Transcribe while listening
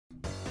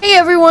Hey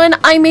everyone,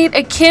 I made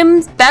a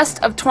Kim's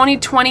Best of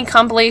 2020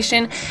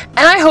 compilation, and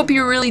I hope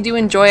you really do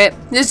enjoy it.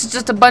 This is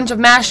just a bunch of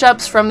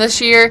mashups from this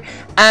year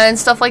and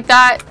stuff like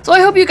that. So I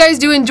hope you guys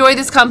do enjoy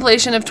this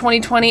compilation of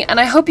 2020, and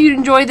I hope you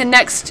enjoy the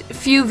next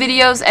few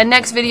videos and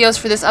next videos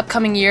for this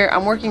upcoming year.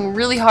 I'm working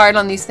really hard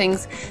on these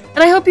things,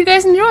 and I hope you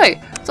guys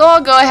enjoy. So I'll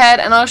go ahead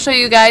and I'll show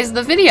you guys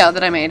the video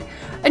that I made.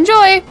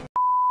 Enjoy!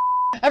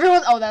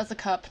 Everyone, oh, that's a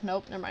cup.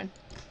 Nope, never mind.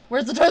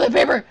 Where's the toilet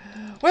paper?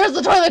 Where's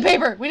the toilet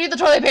paper? We need the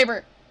toilet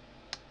paper.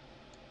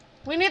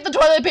 We need the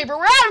toilet paper.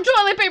 We're out of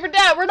toilet paper,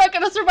 Dad. We're not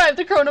gonna survive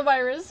the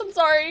coronavirus. I'm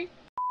sorry.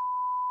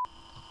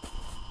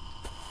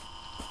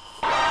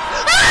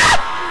 Ah!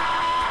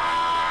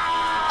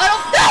 I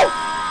don't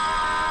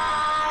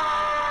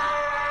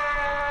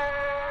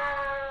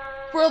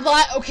know. We're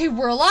alive. Okay,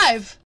 we're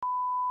alive.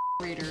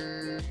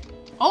 Raider.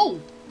 Oh,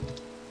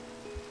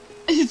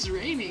 it's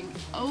raining.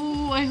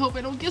 Oh, I hope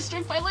I don't get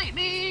struck by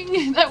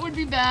lightning. That would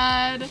be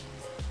bad.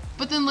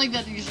 But then, like,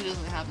 that usually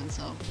doesn't happen.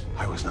 So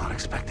I was not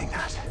expecting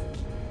that.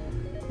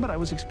 But I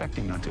was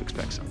expecting not to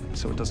expect something,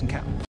 so it doesn't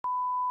count.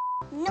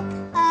 Nope.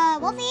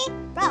 Wolfie?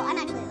 Bro, I'm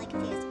actually, like,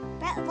 confused.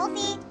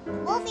 Wolfie?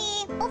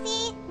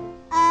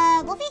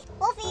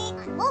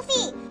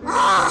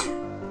 Ah!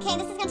 Okay,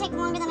 this is gonna take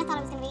longer than I thought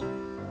it was gonna be.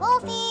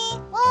 Wolfie!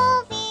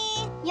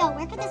 Yo,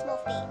 where could this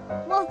wolf be?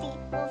 Wolfie.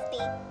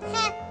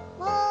 Heh.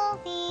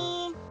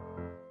 Wolfie.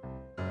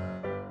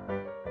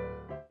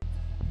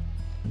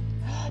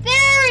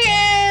 There he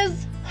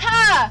is!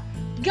 Ha!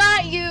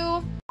 Got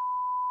you!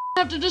 I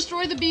have to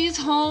destroy the bee's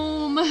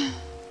home.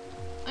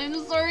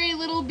 I'm sorry,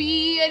 little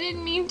bee. I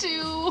didn't mean to.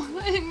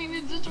 I didn't mean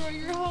to destroy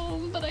your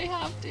home, but I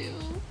have to.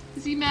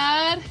 Is he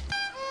mad?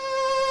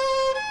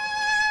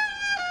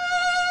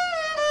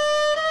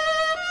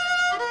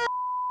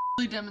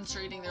 Really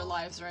demonstrating their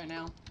lives right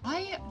now.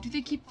 Why do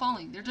they keep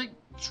falling? They're like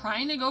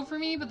trying to go for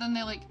me, but then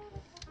they like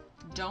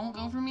don't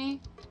go for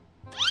me.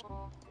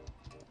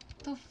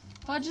 The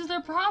fudge is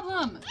their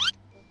problem?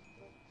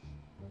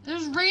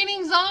 There's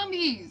raining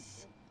zombies.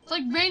 It's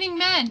like raining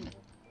men.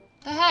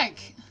 The heck?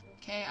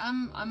 Okay,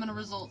 I'm gonna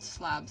result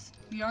slabs.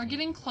 We are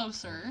getting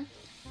closer.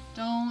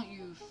 Don't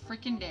you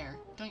freaking dare.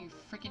 Don't you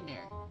freaking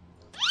dare.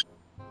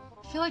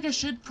 I feel like I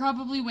should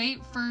probably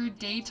wait for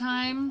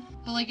daytime,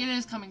 but like it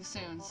is coming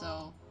soon,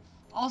 so.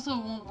 Also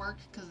it won't work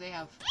because they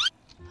have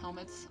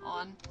helmets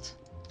on.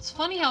 It's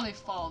funny how they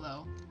fall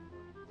though.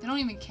 They don't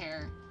even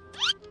care.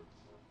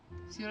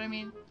 See what I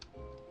mean?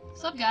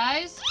 What's up,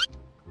 guys?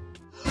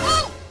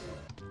 Oh!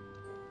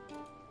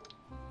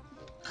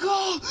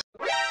 Go!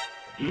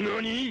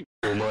 NANI?!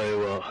 お前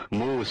は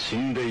もう死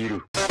んでい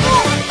る。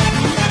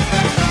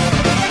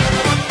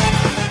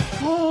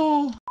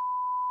 Oh!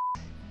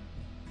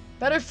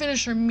 Better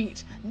finish her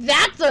meat.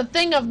 That's a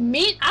thing of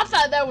meat? I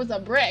thought that was a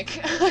brick.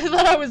 I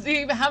thought I was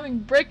even having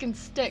brick and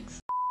sticks.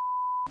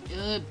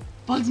 It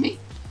bugs me.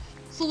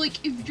 So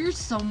like, if you're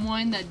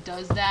someone that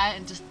does that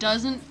and just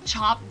doesn't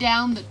chop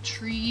down the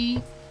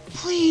tree,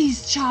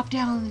 please chop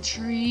down the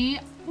tree.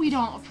 We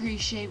don't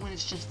appreciate when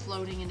it's just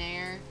floating in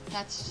air.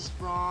 That's just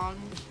wrong.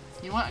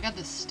 You know what? I got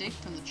this stick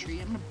from the tree.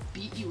 I'm gonna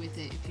beat you with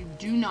it if you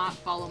do not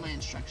follow my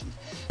instructions.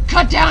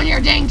 Cut down your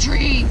dang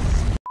trees!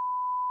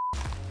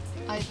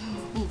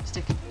 Ooh,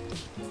 stick.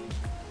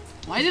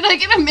 Why did I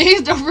get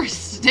amazed over a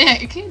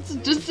stick? It's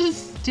just a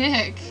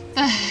stick.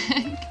 The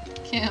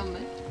heck, Kim?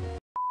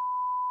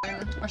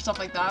 Or stuff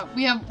like that.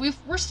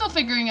 We're still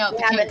figuring out.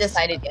 We haven't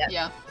decided yet.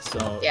 Yeah.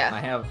 So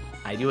yeah.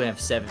 I do have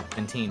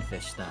 17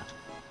 fish then.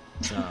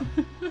 So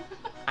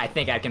I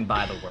think I can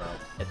buy the world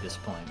at this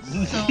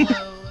point.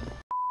 Solo.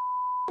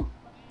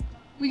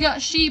 We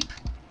got sheep.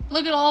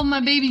 Look at all my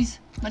babies,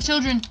 my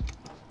children.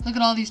 Look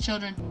at all these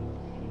children.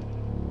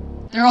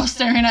 They're all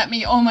staring at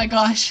me. Oh my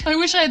gosh. I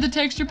wish I had the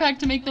texture pack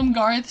to make them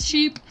Garth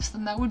sheep.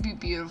 Then that would be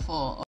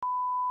beautiful.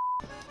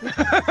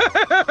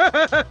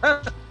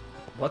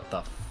 What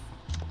the?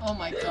 Oh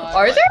my god.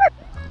 Are there?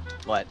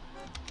 What?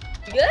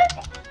 You good?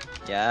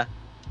 Yeah.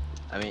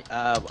 I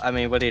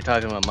mean, what are you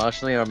talking about,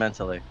 emotionally or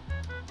mentally?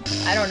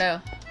 I don't know.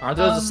 Aren't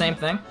those the same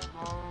thing?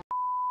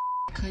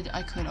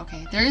 I could,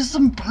 okay. There is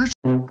some birch.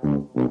 Why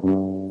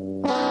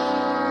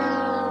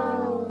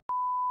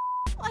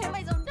am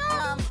I so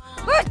dumb?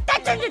 Who's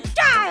touching the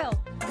child?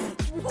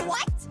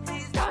 What?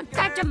 Don't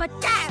touch my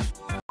child!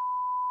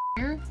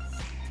 Here?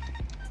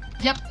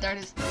 Yep, there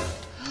it is.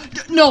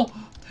 No!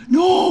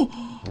 No!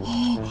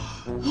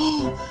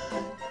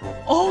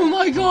 Oh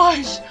my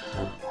gosh!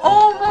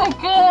 Oh my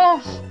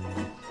gosh!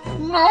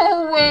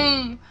 No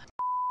way!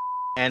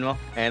 Animal,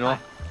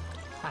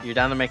 Hi. you're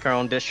down to make our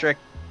own district?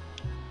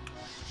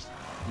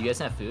 You guys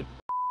have food?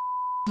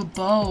 The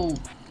bow.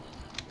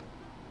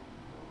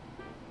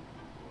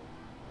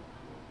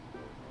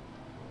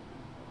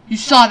 You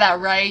saw that,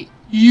 right?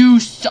 You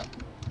saw.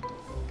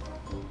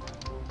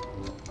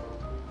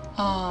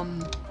 Oh,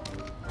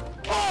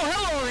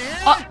 hello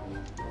there!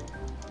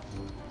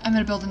 I'm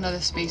gonna build another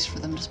space for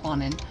them to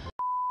spawn in.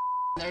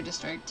 Their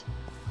district.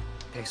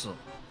 Pixel,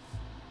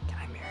 can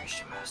I marry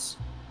Shamus?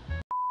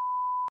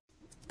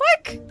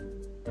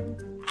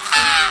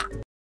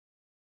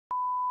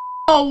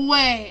 Oh No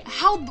way!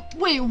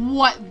 Wait,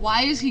 what?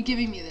 Why is he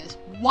giving me this?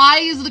 Why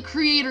is the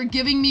creator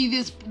giving me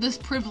this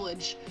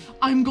privilege?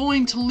 I'm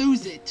going to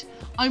lose it.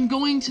 I'm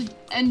going to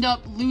end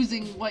up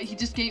losing what he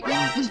just gave me.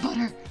 There's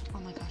butter.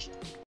 Oh my gosh.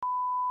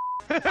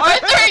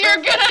 Arthur,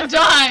 you're gonna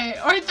die!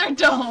 Arthur,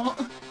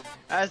 don't!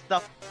 As the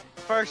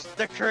first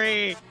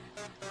decree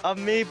of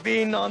me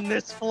being on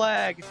this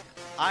flag,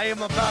 I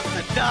am about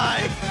to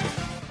die!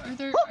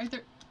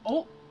 Arthur,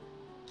 oh!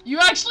 You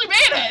actually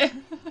made it!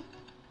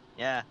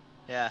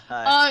 Yeah,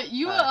 hi.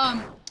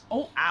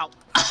 Oh. Ow!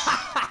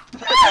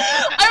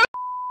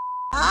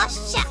 Oh,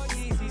 shucks.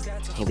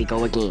 Here we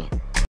go again.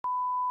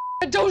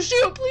 Don't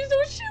shoot! Please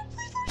don't shoot!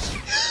 Please don't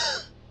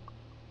shoot!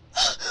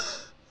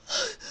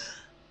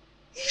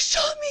 He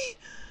shot me!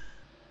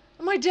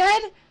 Am I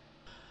dead?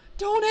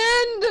 Don't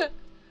end!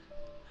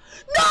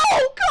 No!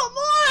 Come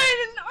on!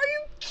 Are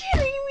you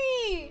kidding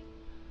me?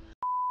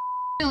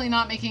 Really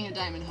not making a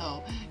diamond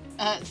hoe.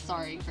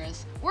 Sorry,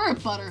 Chris. Or a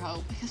butter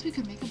hoe. I guess we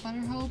could make a butter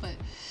hoe, but...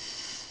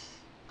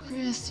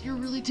 Chris, you're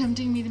really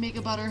tempting me to make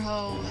a butter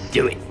hoe.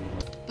 Do it.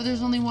 But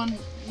there's only one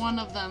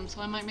of them,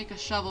 so I might make a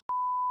shovel.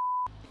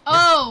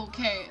 Oh,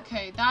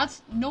 okay,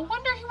 that's... No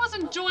wonder he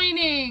wasn't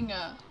joining!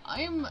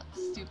 I'm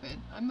stupid.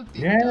 I'm a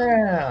big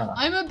dumb.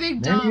 I'm a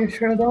big dumb. Maybe you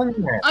should have done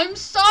that. I'm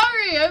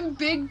sorry, I'm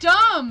big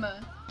dumb! That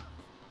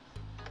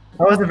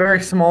was a very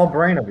small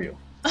brain of you.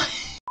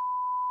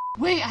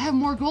 Wait, I have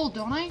more gold,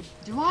 don't I?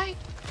 Do I?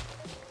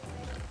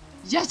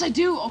 Yes, I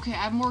do! Okay,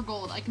 I have more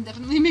gold. I can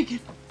definitely make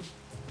it.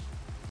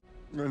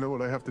 I know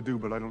what I have to do,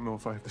 but I don't know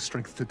if I have the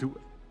strength to do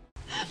it.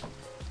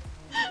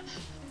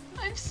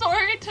 I'm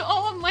sorry to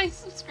all of my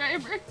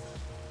subscribers.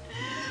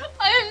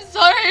 I am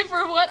sorry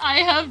for what I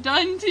have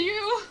done to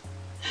you.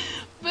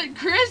 But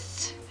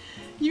Chris,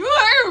 you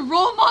are a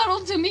role model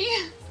to me.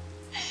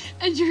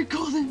 And your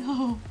golden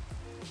hoe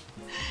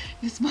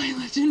is my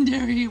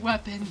legendary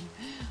weapon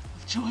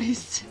of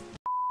choice.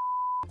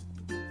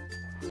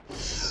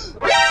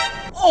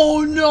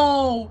 Oh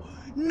no!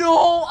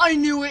 No, I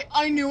knew it,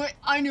 I knew it,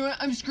 I knew it.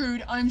 I'm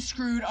screwed,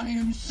 I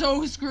am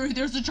so screwed.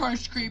 There's a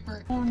charged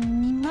creeper. Oh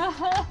no,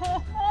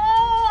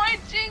 I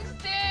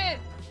jinxed it.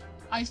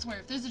 I swear,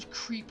 if there's a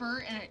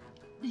creeper and it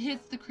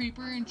hits the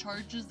creeper and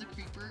charges the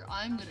creeper,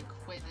 I'm gonna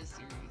quit this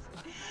series.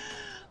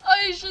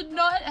 I should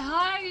not,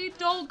 hi,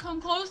 don't come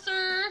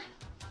closer.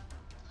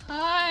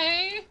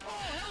 Hi,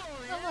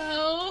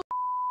 hello.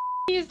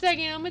 Give me a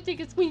second, I'm gonna take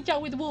a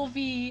screenshot with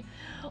Wolfie.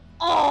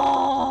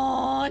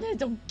 Oh, that's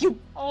so cute.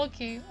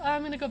 Okay,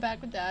 I'm gonna go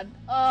back with Dad.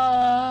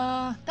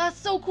 That's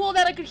so cool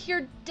that I could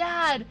hear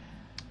Dad.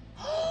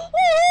 Oh,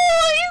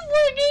 he's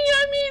looking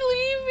at me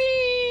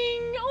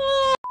leaving.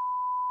 Oh.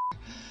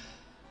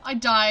 I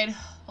died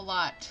a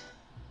lot.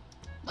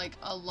 Like,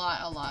 a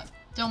lot.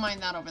 Don't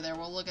mind that over there.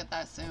 We'll look at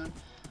that soon.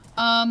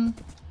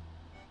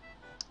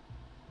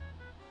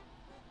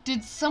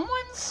 Did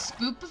someone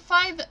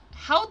spoopify the...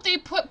 How'd they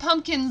put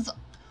pumpkins...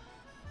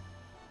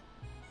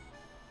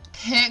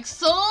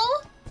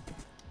 Pixel?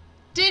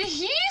 Did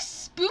he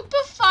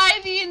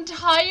spoopify the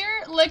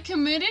entire, like,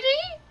 community?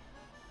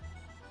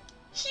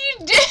 He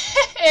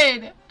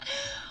did!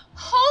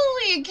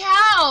 Holy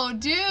cow,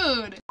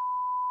 dude!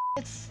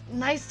 It's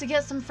nice to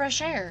get some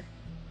fresh air.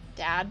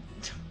 Dad.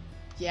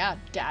 Yeah,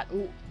 Dad.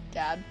 Ooh,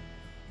 Dad.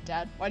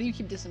 Dad. Why do you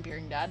keep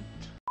disappearing, Dad?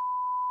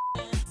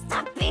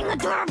 Stop being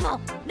adorable!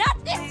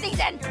 Not this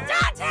season!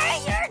 Not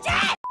saying you're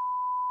dead!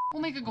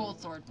 We'll make a gold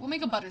sword. We'll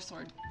make a butter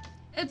sword.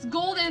 It's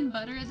gold and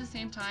butter at the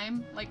same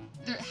time. Like,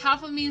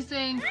 half of me is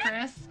saying,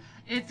 Chris,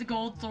 it's a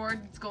gold sword,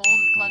 it's gold,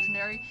 it's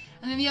legendary.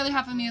 And then the other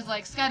half of me is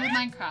like, Sky did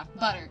Minecraft,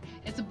 butter.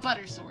 It's a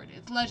butter sword,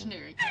 it's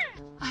legendary.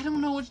 I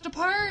don't know which to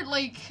part,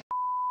 like...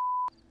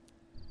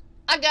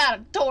 I got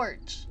a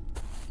torch.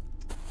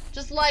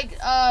 Just like,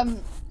 Sky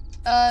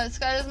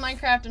does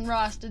Minecraft and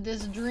Ross did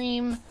this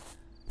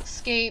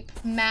dreamscape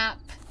map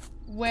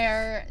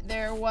where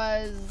there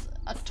was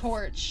a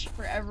torch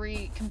for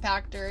every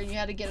compactor and you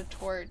had to get a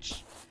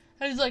torch.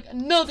 And he's like,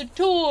 another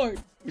torch!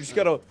 We just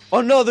gotta,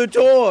 another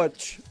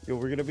torch! Yo,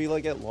 we're gonna be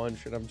like at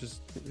lunch and I'm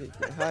just,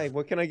 hi,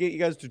 what can I get you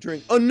guys to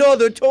drink?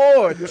 Another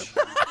torch!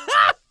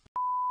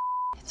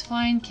 It's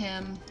fine,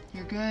 Kim.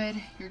 You're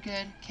good. You're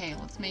good. Okay,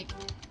 let's make...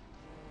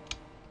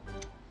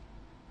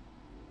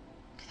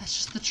 Okay, that's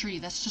just the tree.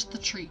 That's just the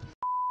tree.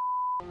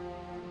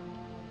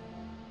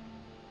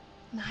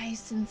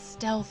 Nice and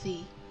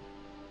stealthy.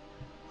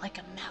 Like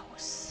a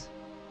mouse.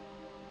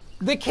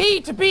 The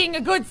key to being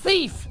a good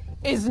thief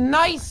is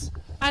nice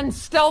and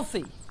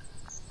stealthy.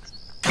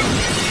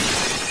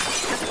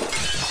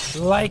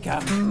 Like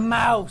a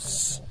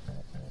mouse.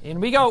 In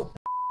we go.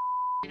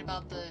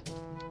 About the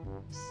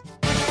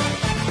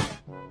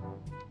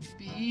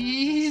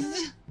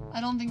bees. I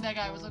don't think that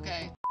guy was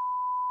okay.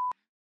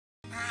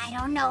 I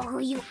don't know who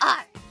you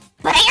are,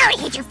 but I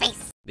already hit your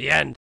face. The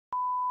end.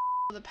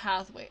 The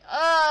pathway.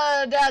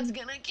 Dad's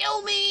gonna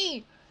kill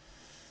me.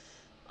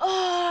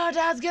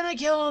 Dad's gonna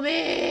kill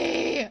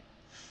me.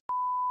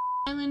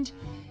 Island.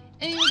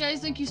 Anyway,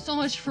 guys, thank you so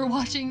much for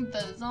watching.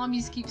 The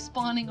zombies keep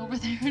spawning over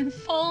there and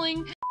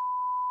falling.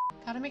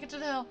 Gotta make it to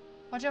the hill.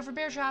 Watch out for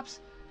bear traps.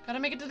 Gotta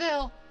make it to the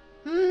hill.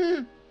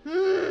 Oh,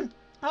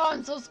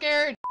 I'm so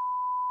scared.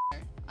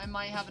 I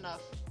might have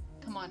enough.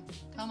 Come on,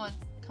 come on,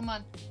 come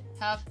on.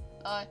 Have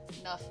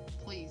enough,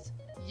 please.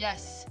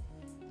 Yes.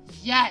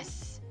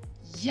 Yes.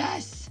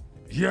 Yes.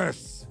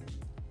 Yes.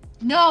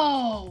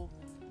 No.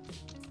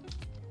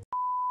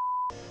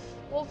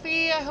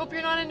 Wolfie, I hope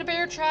you're not in a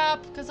bear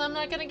trap, because I'm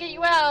not gonna get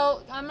you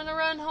out. I'm gonna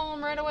run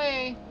home right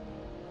away.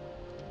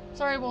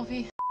 Sorry,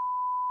 Wolfie.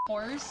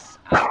 Horse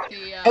at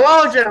the,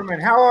 Hello, gentlemen.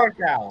 How art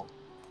thou?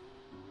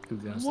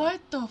 What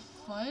the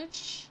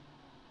fudge?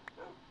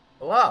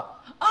 Hello.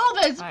 Oh,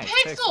 that's Hi,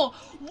 Pixel!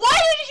 Why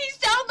did he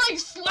sound like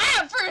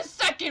Slap for a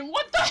second?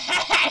 What the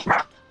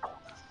heck?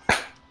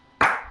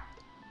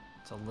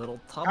 It's a little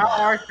tough. How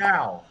art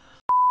thou?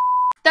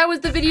 That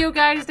was the video,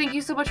 guys. Thank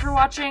you so much for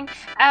watching.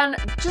 And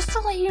just to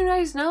let you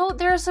guys know,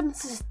 there are some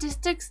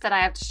statistics that I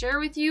have to share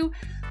with you.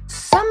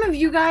 Some of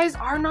you guys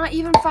are not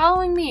even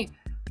following me.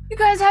 You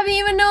guys haven't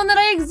even known that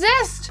I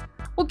exist.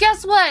 Well,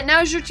 guess what?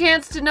 Now's your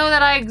chance to know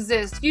that I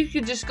exist. You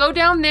could just go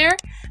down there,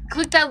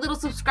 click that little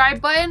subscribe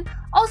button,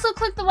 also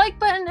click the like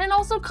button, and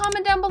also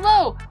comment down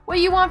below what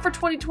you want for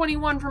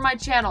 2021 for my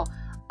channel.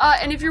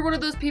 And if you're one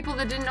of those people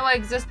that didn't know I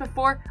exist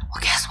before,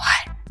 well, guess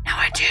what? Now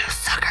I do,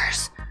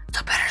 suckers.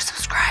 So better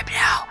subscribe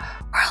now,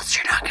 or else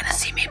you're not gonna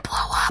see me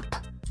blow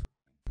up.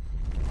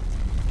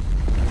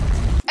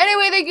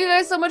 Anyway, thank you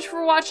guys so much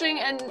for watching,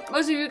 and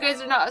most of you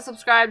guys are not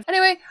subscribed.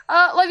 Anyway,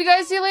 love you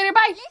guys. See you later.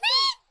 Bye.